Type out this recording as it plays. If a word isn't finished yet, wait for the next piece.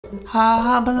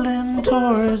hobbling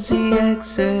towards the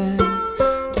exit,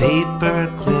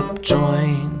 paperclip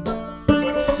joint,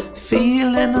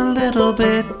 feeling a little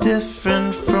bit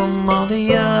different from all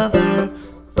the other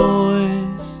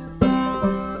boys.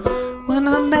 When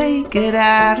I make it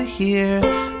out of here,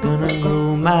 gonna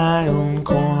grow my own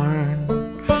corn,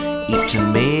 eat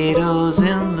tomatoes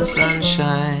in the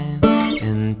sunshine,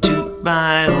 and toot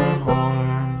my own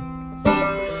horn.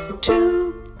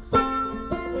 Toot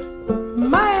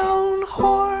my own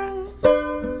horn.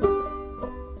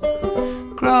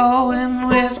 Growing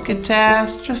with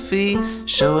catastrophe,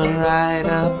 showing right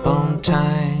up on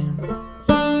time.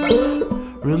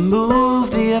 Remove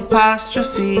the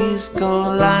apostrophes, go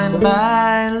line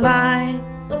by line.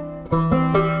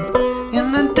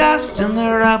 In the dust and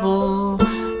the rubble,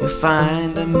 you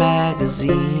find a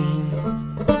magazine.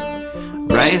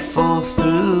 Rifle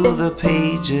through the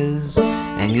pages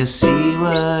and you'll see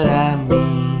what I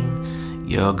mean.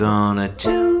 You're gonna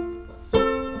toot,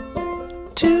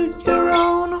 toot your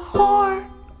own horn.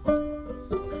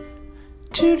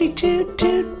 Tooty toot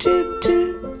toot toot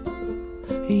toot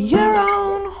your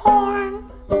own horn.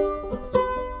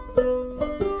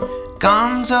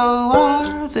 Gonzo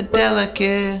are the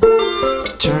delicate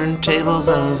turntables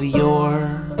of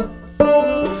yore.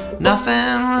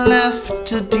 Nothing left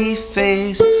to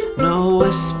deface, no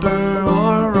whisper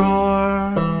or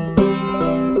roar.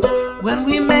 When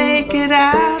we make it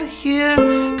out of here,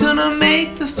 gonna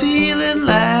make the feeling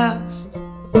last.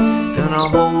 Gonna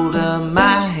hold up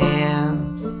my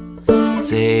hands,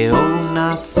 say oh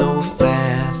not so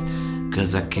fast,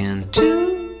 'cause I can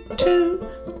toot, toot,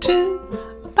 toot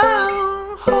my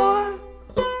own horn.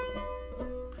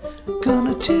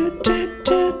 Gonna toot, toot,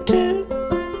 toot, toot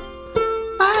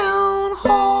my own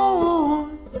horn.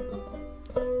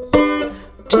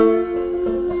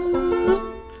 Toot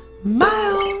my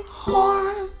own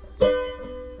horn.